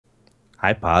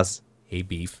Hi, Paz. Hey,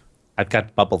 Beef. I've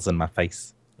got bubbles in my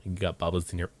face. You got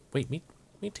bubbles in your... Wait, me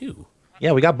too.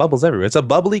 Yeah, we got bubbles everywhere. It's a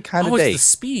bubbly kind of Oh, day. it's the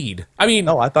speed. I mean...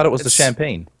 No, I thought it was the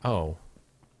champagne. Oh.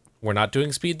 We're not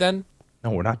doing speed then?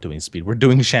 No, we're not doing speed. We're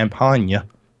doing champagne. You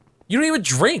don't even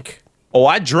drink. Oh,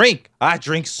 I drink. I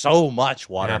drink so much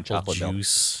water and Apple chocolate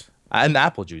juice. milk. And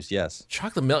apple juice, yes.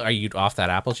 Chocolate milk. Are you off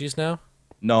that apple juice now?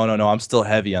 No. I'm still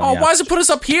heavy on the Oh, why does it put us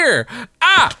up here?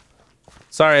 Ah!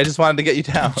 Sorry, I just wanted to get you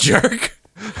down. Jerk.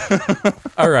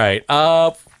 All right.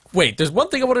 Wait, there's one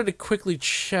thing I wanted to quickly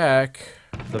check.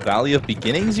 The Valley of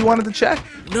Beginnings you wanted to check?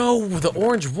 No, the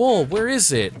orange wool. Where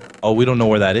is it? Oh, we don't know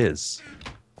where that is.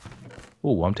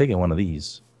 Ooh, I'm taking one of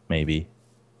these, maybe.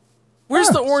 Where's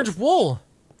the orange wool?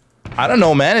 I don't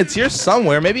know, man. It's here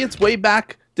somewhere. Maybe it's way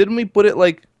back. Didn't we put it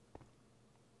like...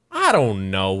 I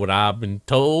don't know what I've been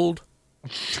told.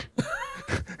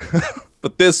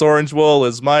 But this orange wool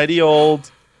is mighty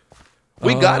old.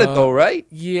 We got it though, right?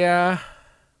 Yeah.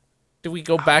 Did we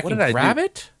go back and grab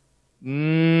it?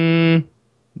 No.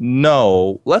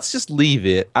 Let's just leave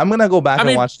it. I'm gonna go back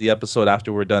and watch the episode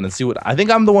after we're done and see what... I think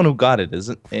I'm the one who got it,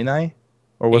 ain't I?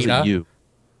 Or was it you?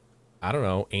 I don't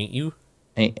know. Ain't you?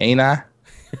 Ain't I?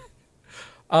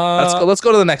 Let's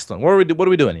go to the next one. What are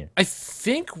we doing here? I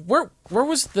think where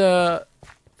was the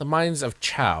mines of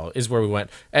Chow is where we went.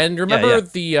 And remember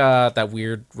the that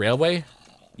weird railway?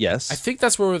 Yes. I think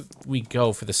that's where we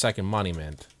go for the second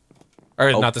monument.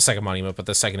 Or not the second monument, but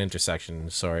the second intersection,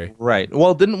 sorry. Right.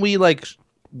 Well, didn't we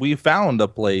we found a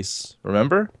place,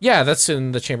 remember? Yeah, that's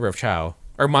in the Chamber of Chow.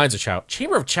 Or Mines of Chow.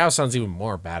 Chamber of Chow sounds even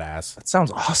more badass. That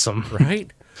sounds awesome.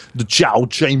 Right? The Chow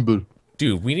Chamber.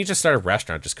 Dude, we need to start a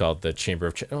restaurant just called the Chamber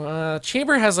of Chow.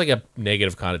 Chamber has like a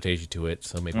negative connotation to it,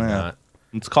 so maybe not.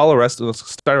 Let's start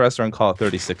a restaurant and call it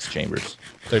 36 Chambers.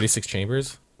 36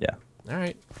 Chambers? Yeah. All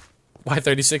right. Why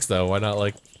 36 though? Why not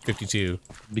like 52?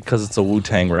 Because it's a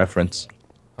Wu-Tang reference.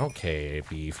 Okay,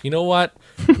 Beef. You know what?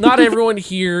 Not everyone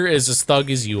here is as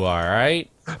thug as you are, all right?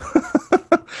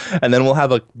 And then we'll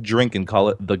have a drink and call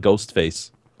it the Ghost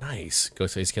Face. Nice.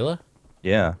 Ghostface Killer?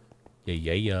 Yeah.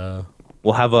 Yeah.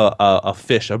 We'll have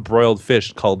a broiled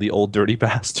fish called the Old Dirty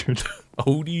Bastard.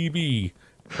 ODB.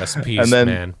 Rest in peace, and then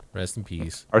man. Rest in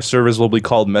peace. Our servers will be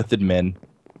called Method Men.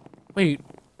 Wait.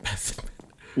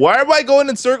 Why am I going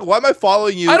in circle? Why am I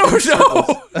following you? I don't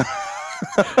know.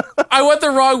 I went the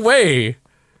wrong way.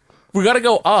 We gotta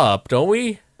go up, don't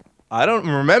we? I don't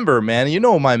remember, man. You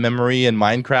know my memory in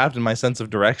Minecraft and my sense of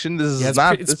direction. This is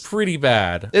not. It's pretty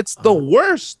bad. It's the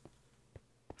worst.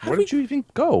 Where did you even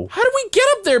go? How did we get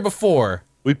up there before?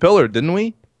 We pillared, didn't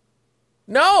we?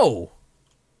 No.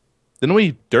 Didn't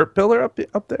we dirt pillar up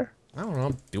there? I don't know.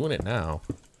 I'm doing it now.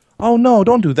 Oh no!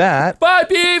 Don't do that. Bye,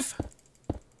 Beef.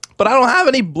 But I don't have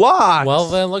any blocks. Well,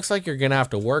 then looks like you're gonna have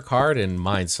to work hard and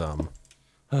mine some.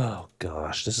 Oh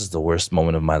gosh, this is the worst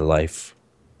moment of my life.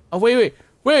 Oh wait!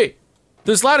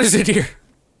 There's ladders in here.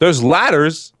 There's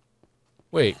ladders.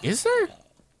 Wait, is there?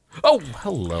 Oh,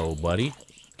 hello, buddy.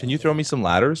 Can you throw me some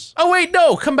ladders? Oh wait,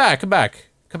 no! Come back to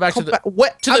the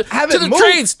what? to the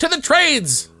trains! To the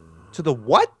trains! To the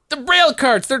what? The rail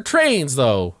carts. They're trains,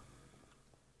 though.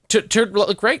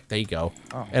 Look right. There you go.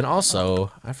 Oh. And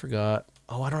also, I forgot.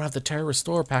 Oh, I don't have the Terra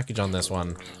Restore package on this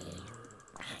one.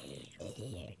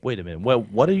 Wait a minute.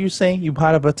 What are you saying? You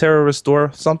part of a Terra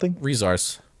Restore something?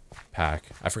 Resource pack.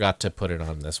 I forgot to put it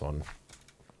on this one.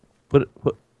 Put.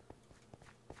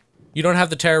 You don't have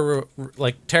the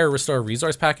Terra Restore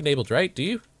resource pack enabled, right? Do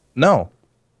you? No.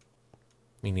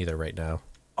 Me neither right now.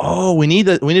 Oh, we need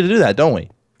to do that, don't we?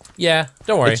 Yeah,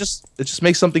 don't worry. It just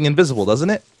makes something invisible, doesn't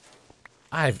it?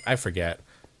 I forget.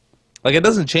 Like it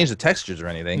doesn't change the textures or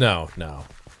anything. No.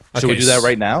 Should we do that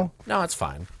right now? No, it's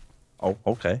fine. Oh,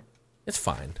 okay. It's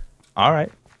fine. All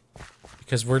right.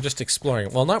 Because we're just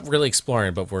exploring. Well, not really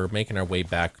exploring, but we're making our way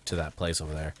back to that place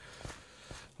over there.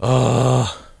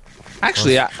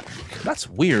 Actually, that's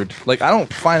weird. Like, I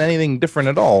don't find anything different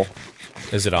at all.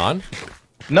 Is it on?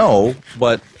 No,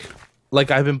 but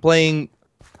like I've been playing.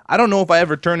 I don't know if I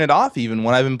ever turn it off even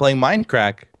when I've been playing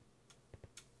Minecraft.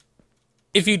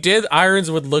 If you did,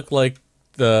 Irons would look like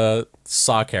the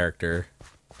Saw character.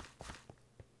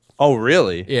 Oh,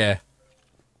 really? Yeah.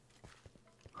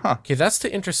 Huh. Okay, that's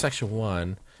the intersection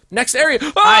 1. Next area.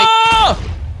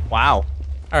 Oh! Wow.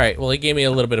 All right. Well, he gave me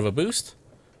a little bit of a boost.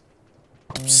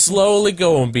 Slowly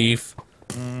going, Beef.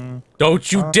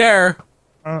 Don't you dare.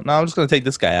 No, I'm just gonna take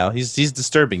this guy out. He's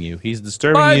disturbing you. He's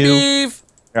disturbing Bye, you. Beef.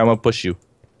 Here, I'm gonna push you.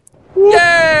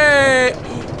 Yay!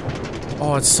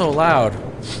 Oh, it's so loud.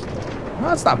 No,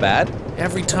 that's not bad.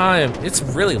 Every time. It's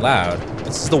really loud.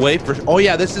 This is the way for... Oh,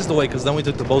 yeah, this is the way, because then we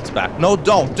took the boats back. No,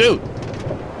 don't, dude.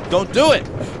 Don't do it.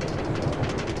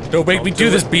 Don't make me do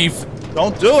this, Beef.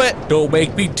 Don't do it. Don't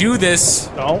make me do this.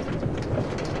 Don't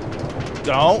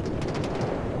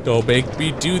make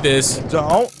me do this.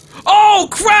 Don't. Oh,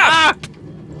 crap!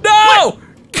 No!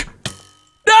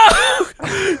 No!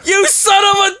 You son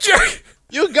of a jerk!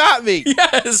 You got me.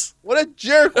 Yes. What a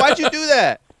jerk. Why'd you do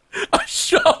that? I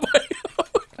shot my...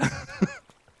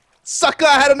 Sucker,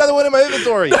 I had another one in my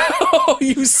inventory. Oh,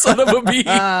 you son of a bee.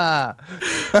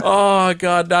 Oh,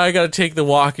 God, now I gotta take the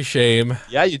walk of shame.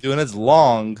 Yeah, you do, and it's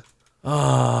long.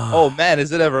 Oh, man,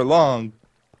 is it ever long?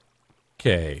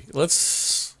 Okay,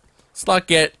 let's not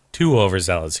get too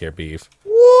overzealous here, Beef.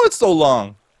 Whoa, it's so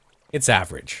long. It's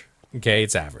average. Okay,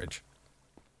 it's average.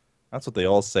 That's what they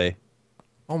all say.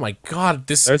 Oh my God,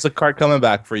 this... There's a cart coming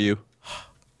back for you.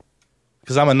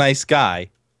 Because I'm a nice guy.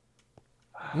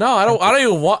 No, I don't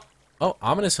even want... Oh,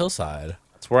 Ominous Hillside.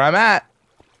 That's where I'm at.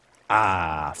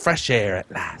 Ah, fresh air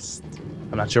at last.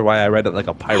 I'm not sure why I read it like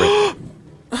a pirate.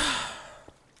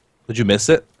 Did you miss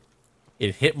it?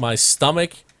 It hit my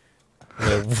stomach,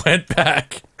 and it went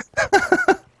back.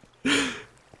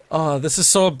 Oh, this is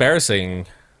so embarrassing.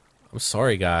 I'm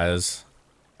sorry, guys.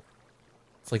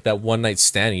 It's like that one night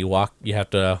stand. You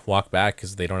have to walk back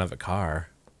because they don't have a car.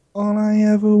 All I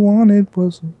ever wanted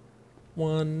was a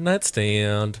one night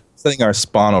stand. setting our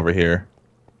spawn over here.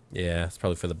 Yeah, it's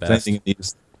probably for the best. Setting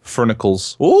these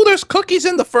furnicles. Oh, there's cookies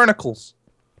in the furnicles.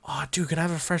 Oh, dude, can I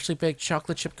have a freshly baked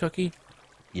chocolate chip cookie?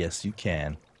 Yes, you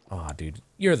can. Oh, dude,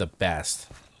 you're the best.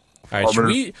 All right, should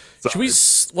we?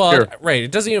 Well, Here. right.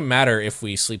 It doesn't even matter if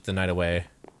we sleep the night away.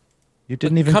 You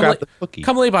didn't even grab the cookie.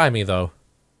 Come lay by me, though.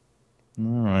 All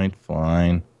right,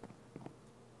 fine.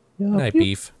 Good night,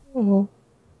 Beef. I'm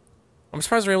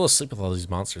surprised we're able to sleep with all these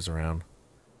monsters around.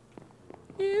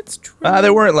 It's true. They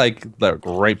weren't like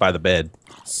right by the bed.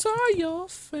 Saw your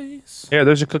face. Here,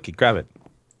 there's your cookie. Grab it.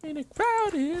 In a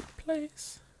crowded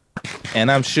place. And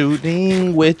I'm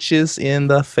shooting witches in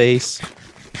the face.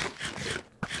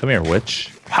 Come here,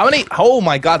 witch. How many? Oh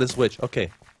my God, this witch.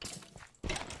 Okay.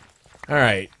 All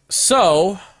right.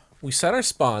 So we set our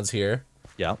spawns here.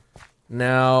 Yeah.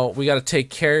 Now we got to take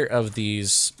care of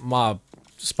these mob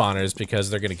spawners because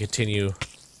they're going to continue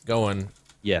going.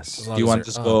 Yes. Do you want to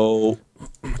just go?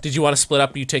 Did you want to split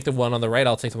up? You take the one on the right.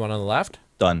 I'll take the one on the left.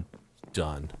 Done.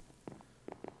 Done.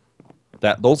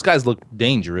 Those guys look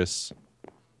dangerous.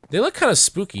 They look kind of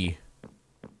spooky.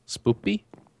 Spoopy?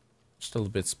 Just a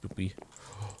little bit spooky.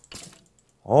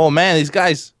 Oh man, these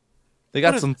guys, they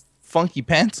got some funky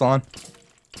pants on.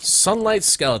 Sunlight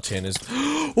Skeleton is...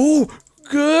 Oh,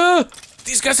 good.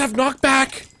 These guys have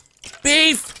knockback.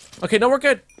 Beef. Okay, no, we're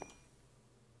good.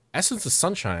 Essence of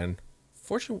Sunshine.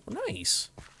 Fortune, nice.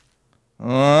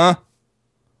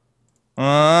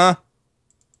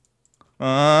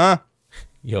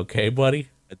 You okay, buddy?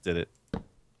 I did it.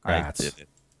 Rats. I did it.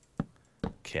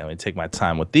 Okay, let me take my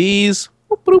time with these.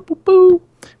 Boop, boop, boop, boop.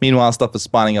 Meanwhile, stuff is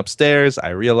spawning upstairs. I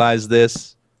realize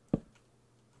this.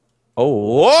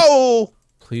 Oh, whoa!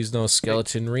 Please no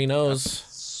skeleton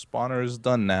Renos. Spawner is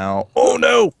done now. Oh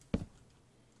no!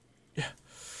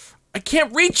 I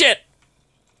can't reach it!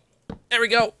 There we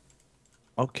go.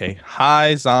 Okay.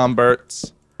 Hi,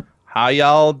 Zomberts. How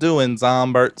y'all doing,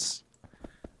 Zomberts?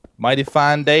 Mighty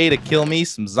fine day to kill me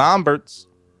some Zomberts.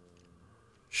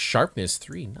 Sharpness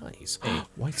 3, nice. Hey,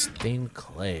 white stained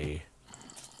clay.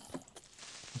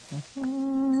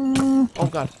 Oh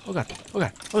god, oh god, oh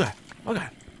god, oh god, oh god.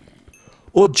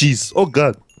 Oh jeez, oh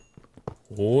god.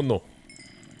 Oh no.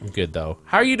 I'm good though.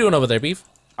 How are you doing over there, Beef?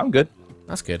 I'm good.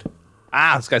 That's good.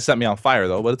 Ah, this guy set me on fire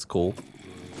though, but it's cool.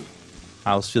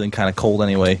 I was feeling kind of cold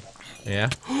anyway. Yeah.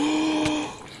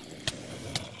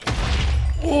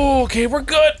 Oh, okay, we're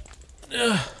good.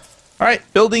 All right,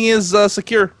 building is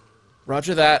secure.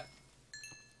 Roger that.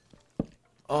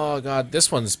 Oh god,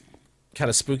 this one's kind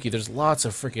of spooky. There's lots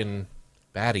of freaking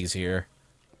baddies here.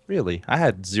 Really? I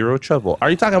had zero trouble. Are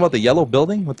you talking about the yellow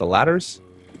building with the ladders?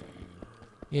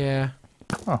 Yeah.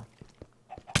 Huh.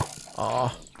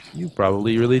 Oh. You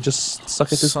probably really just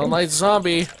suck at this Sunlight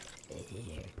Zombie.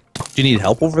 Do you need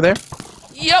help over there?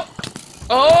 Yep.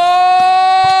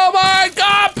 Oh my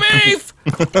god, Beef!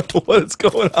 What is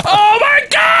going on? Oh my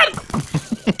god!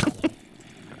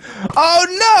 Oh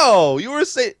no! You were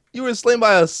slain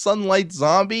by a sunlight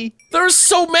zombie? There's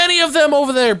so many of them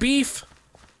over there, Beef.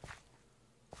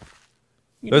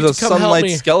 There's a sunlight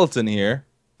skeleton here.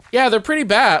 Yeah, they're pretty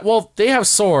bad. Well, they have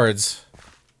swords.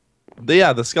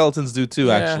 Yeah, the skeletons do too,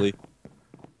 actually.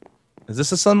 Is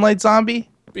this a sunlight zombie?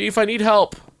 Beef, I need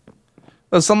help.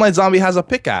 The sunlight zombie has a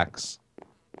pickaxe.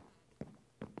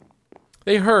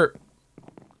 They hurt.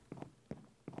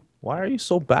 Why are you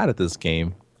so bad at this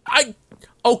game?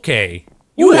 Okay.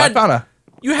 I found a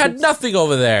You had nothing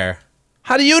over there.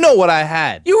 How do you know what I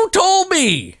had? You told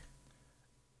me.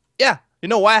 Yeah, you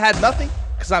know why I had nothing?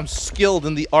 Because I'm skilled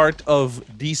in the art of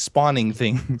despawning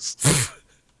things.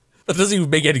 That doesn't even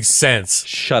make any sense.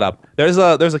 Shut up. There's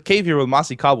a cave here with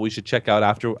mossy cobble we should check out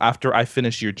after I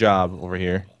finish your job over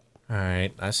here. All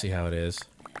right, I see how it is.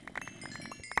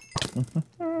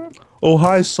 Oh,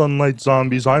 hi, sunlight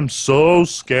zombies. I'm so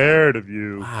scared of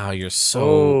you. Wow, you're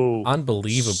so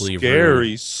unbelievably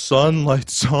scary rude. sunlight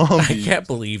zombies. I can't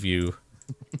believe you.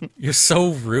 You're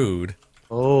so rude.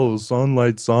 Oh,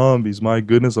 sunlight zombies. My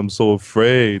goodness, I'm so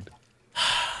afraid.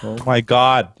 Oh my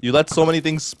god. You let so many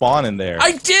things spawn in there.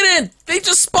 I didn't! They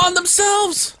just spawned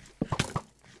themselves!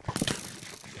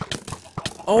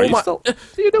 Oh my... What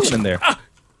are you doing in there?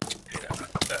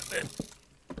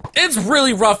 It's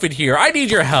really rough in here. I need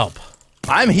your help.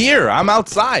 I'm here. I'm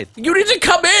outside. You need to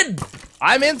come in!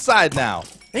 I'm inside now.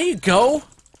 There you go.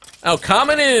 Oh,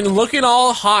 coming in and looking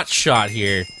all hot shot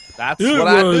here. That's what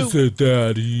I do. It wasn't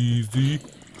that easy.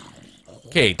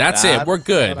 Okay, that's it. We're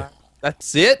good.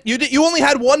 That's it? You only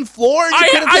had one floor?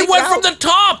 I went from the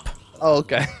top! Oh,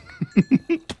 okay.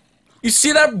 You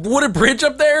see that wooden bridge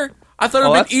up there? I thought it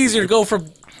would be easier to go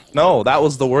from... No, that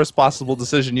was the worst possible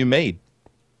decision you made.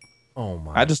 Oh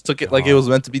my I just took it like it was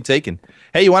meant to be taken.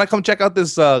 Hey, you want to come check out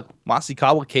this mossy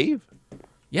cobble cave?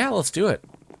 Yeah, let's do it.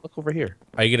 Look over here.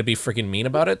 Are you gonna be freaking mean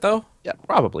about it, though? Yeah,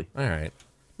 probably. Alright.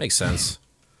 Makes sense.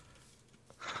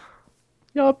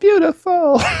 You're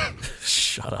beautiful.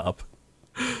 Shut up.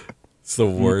 It's the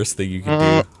worst thing you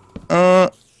can do.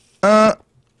 Alright,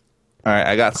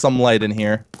 I got some light in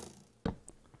here.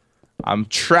 I'm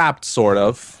trapped, sort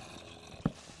of.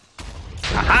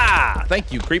 Aha!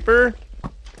 Thank you, creeper.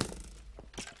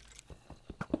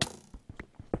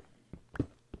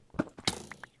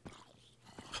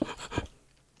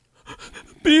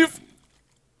 Beef!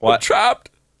 What? I'm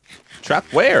trapped.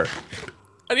 Trapped where?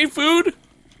 I need food.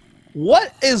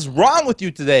 What is wrong with you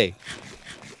today?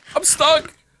 I'm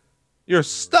stuck. You're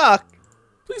stuck?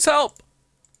 Please help.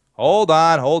 Hold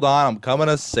on, I'm coming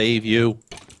to save you.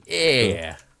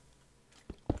 Yeah.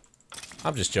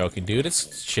 I'm just joking, dude.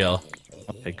 It's chill.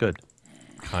 Okay, good.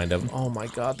 Kind of. Oh my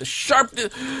god, the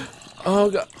sharpness.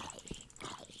 Oh god.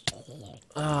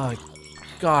 Oh,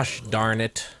 gosh darn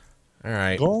it.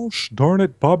 Alright. Gosh darn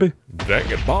it, Bobby. Dang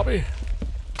it, Bobby.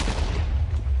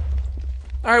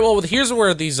 Alright, well, here's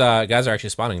where these guys are actually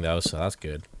spawning, though, so that's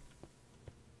good.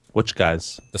 Which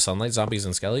guys? The sunlight zombies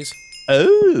and skellies.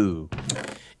 Oh.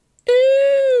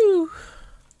 Ooh.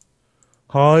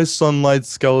 Hi, sunlight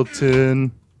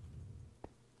skeleton.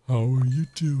 How are you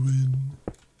doing?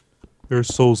 You're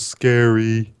so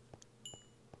scary.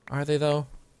 Are they, though?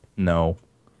 No.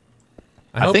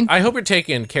 I hope you're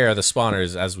taking care of the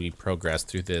spawners as we progress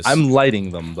through this. I'm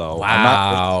lighting them, though. Wow. I'm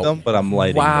not lighting them, but I'm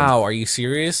lighting them. Wow, are you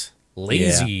serious?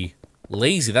 Lazy. Yeah.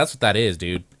 Lazy, that's what that is,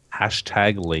 dude.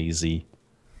 Hashtag lazy.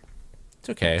 It's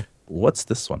okay. What's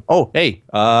this one? Oh, hey.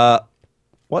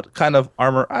 What kind of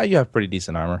armor? You have pretty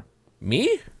decent armor.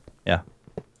 Me? Yeah.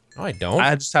 No, I don't.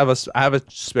 I just have a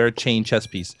spare chain chest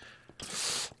piece.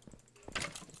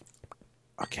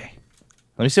 Okay.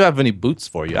 Let me see if I have any boots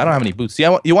for you. I don't have any boots.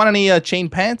 You want any chain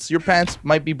pants? Your pants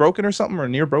might be broken or something, or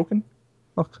near broken.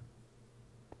 Look.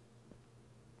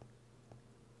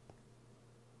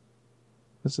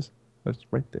 This is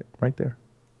right there. Right there.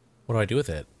 What do I do with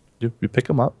it? You pick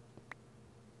them up.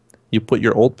 You put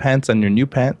your old pants on your new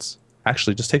pants.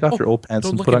 Actually, just take off your old pants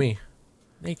don't and look put at on me.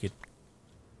 Naked.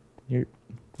 Your,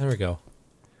 There we go.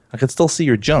 I can still see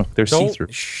your junk. They're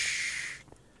see-through. Shh.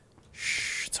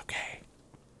 Shh. It's okay.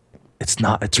 It's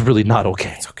not. It's really not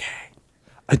okay. It's okay.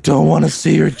 I don't want to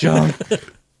see your junk.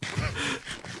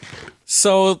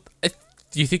 So,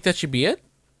 do you think that should be it?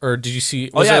 Or did you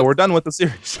see... Oh, yeah, we're done with the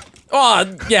series. Oh,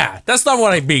 yeah. That's not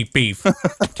what I mean, Beef.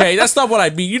 Okay, that's not what I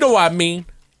mean. You know what I mean.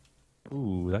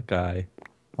 Ooh, that guy.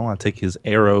 I want to take his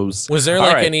arrows. Was there,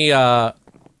 like, any,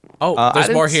 Oh, there's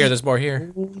more here. There's more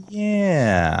here. Oh,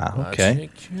 yeah. Okay.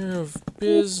 Take care of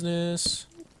business.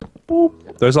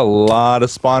 Boop. There's a lot of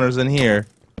spawners in here.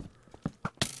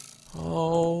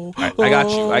 Oh. Right, I got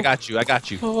you. I got you. I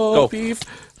got you. Oh, Go. Beef.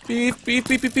 Beef, beef,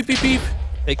 beef, beef, beef, beef, beef.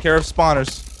 Take care of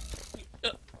spawners.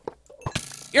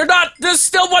 You're not... There's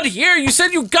still one here. You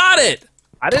said you got it.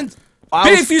 I didn't...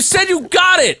 Beef, you said you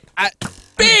got it.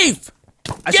 Beef.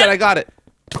 I said I got it.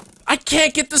 I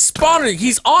can't get the spawner.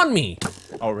 He's on me.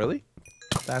 Oh, really?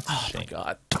 That's a Oh, shame. my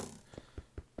God.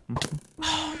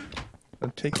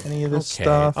 Don't take any of this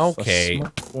stuff. Okay.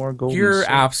 More golden You're sword.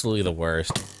 absolutely the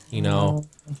worst. You know.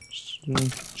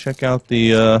 Check out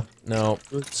the No.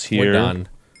 goods here. We're done.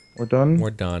 We're done? We're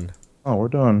done. Oh, we're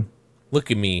done. Look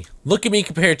at me. Look at me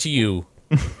compared to you.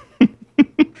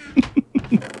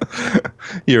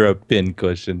 You're a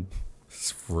pincushion.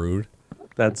 It's rude.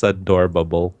 That's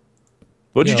adorable.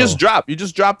 What'd you just drop? You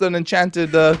just dropped an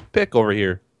enchanted pick over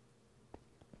here.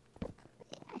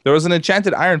 There was an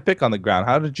enchanted iron pick on the ground.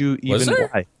 How did you even? Was there?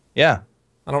 Why? Yeah.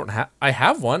 I don't have. I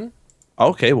have one.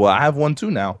 Okay, well, I have one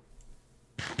too now.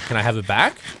 Can I have it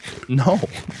back? No.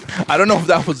 I don't know if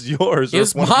that was yours.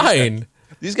 It's mine.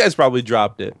 These guys probably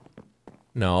dropped it.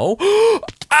 No.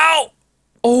 Ow!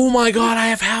 Oh my god! I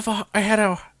have I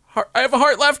have a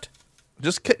heart left.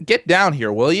 Just get down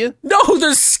here, will you? No,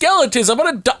 there's skeletons. I'm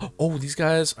gonna die. Oh, these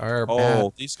guys are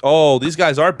bad. These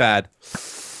guys are bad.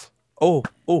 Oh.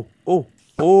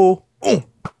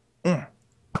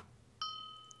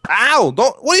 Ow!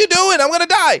 Don't. What are you doing? I'm gonna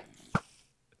die.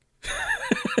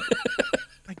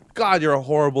 My God, you're a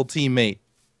horrible teammate.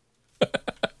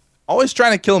 Always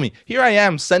trying to kill me. Here I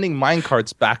am sending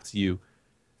minecarts back to you.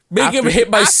 Make him hit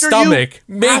my stomach.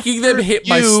 Making them hit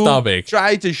my stomach.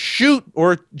 Try to shoot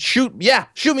me out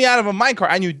of a minecart,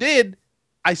 and you did.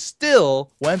 I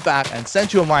still went back and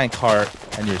sent you a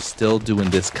minecart, and you're still doing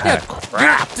this kind of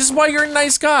crap. This is why you're a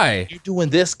nice guy. You're doing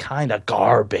this kind of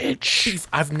garbage. Chief,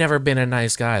 I've never been a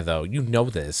nice guy, though. You know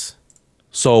this.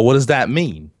 So what does that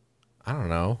mean? I don't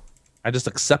know. I just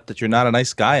accept that you're not a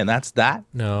nice guy, and that's that?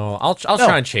 No, I'll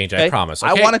try and change. Okay? I promise. Okay?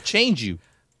 I want to change you.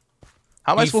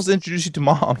 How am I supposed to introduce you to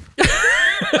Mom?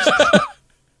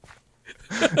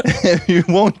 You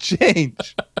won't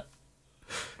change.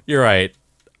 You're right.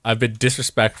 I've been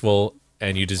disrespectful,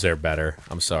 and you deserve better.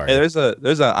 I'm sorry. Hey, there's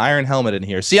an iron helmet in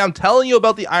here. See, I'm telling you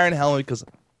about the iron helmet because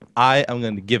I am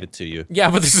going to give it to you.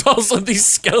 Yeah, but there's also these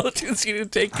skeletons you need to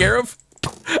take care of.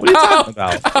 What are you talking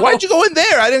about? Why'd you go in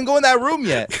there? I didn't go in that room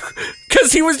yet.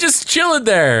 Because he was just chilling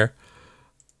there.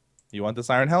 You want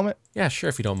this iron helmet? Yeah, sure,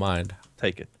 if you don't mind.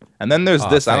 Take it. And then there's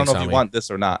this. I don't know if you homie. want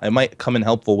this or not. It might come in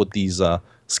helpful with these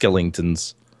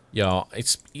skeletons. Yo,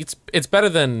 it's better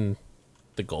than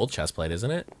the gold chest plate, isn't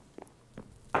it?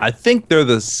 I think they're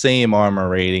the same armor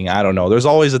rating. I don't know. There's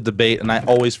always a debate, and I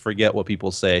always forget what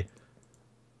people say.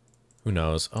 Who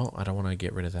knows? Oh, I don't want to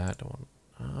get rid of that.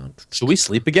 Should we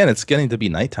sleep again? It's getting to be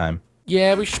nighttime.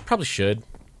 Yeah, we probably should.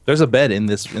 There's a bed in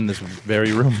this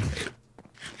very room.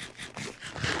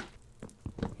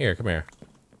 Here, come here.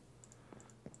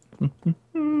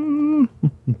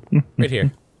 Right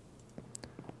here.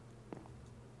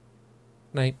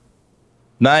 Night.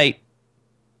 Night.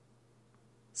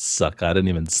 Suck, I didn't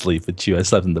even sleep with you. I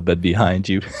slept in the bed behind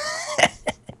you.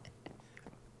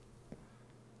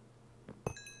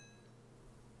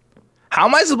 How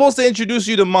am I supposed to introduce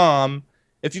you to Mom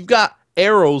if you've got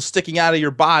arrows sticking out of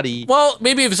your body? Well,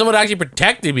 maybe if someone actually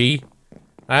protected me,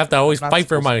 I have to always fight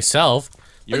for myself.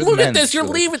 Like, look at this. You're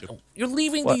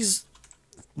leaving what? These...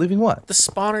 Leaving what? The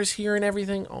spawners here and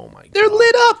everything. Oh my god. They're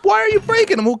lit up. Why are you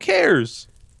breaking them? Who cares?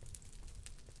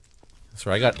 That's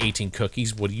right. I got 18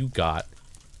 cookies. What do you got?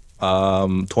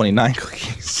 29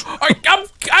 cookies.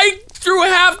 I threw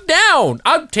half down.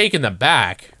 I'm taking them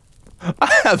back.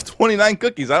 I have 29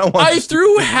 cookies. I don't want. I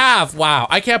threw half. Wow.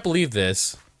 I can't believe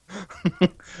this.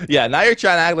 Yeah. Now you're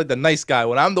trying to act like the nice guy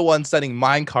when I'm the one sending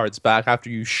mine carts back after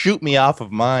you shoot me off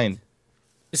of mine.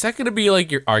 Is that going to be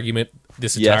like your argument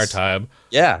this entire time?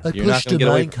 Yeah. You're not going to get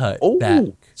away. Back.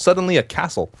 Suddenly a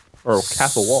castle or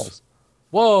castle walls.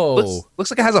 Whoa.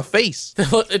 Looks like it has a face.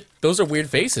 Those are weird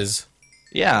faces.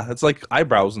 Yeah, it's like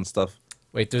eyebrows and stuff.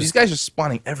 Wait, these guys are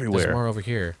spawning everywhere. There's more over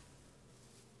here.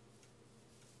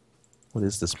 What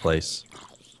is this place?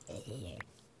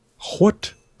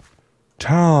 What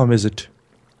time is it?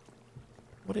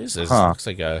 What is this? Huh. Looks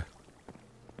like a...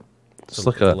 It's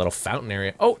like a little fountain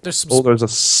area. Oh, there's some... Oh, there's a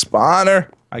spawner.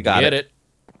 I got it.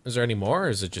 Is there any more, or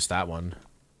is it just that one?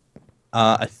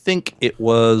 I think it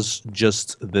was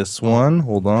just this one.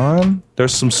 Hold on.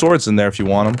 There's some swords in there if you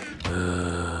want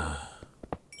them.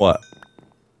 What?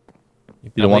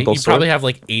 You don't want those swords? You probably have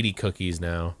like 80 cookies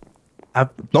now.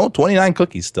 No, 29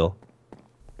 cookies still.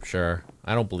 Sure.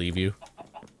 I don't believe you.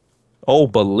 Oh,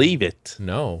 believe it.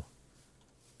 No.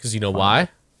 Because you know why?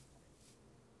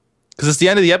 Because it's the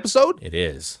end of the episode? It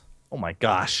is. Oh my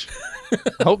gosh.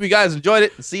 I hope you guys enjoyed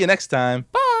it. See you next time.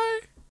 Bye.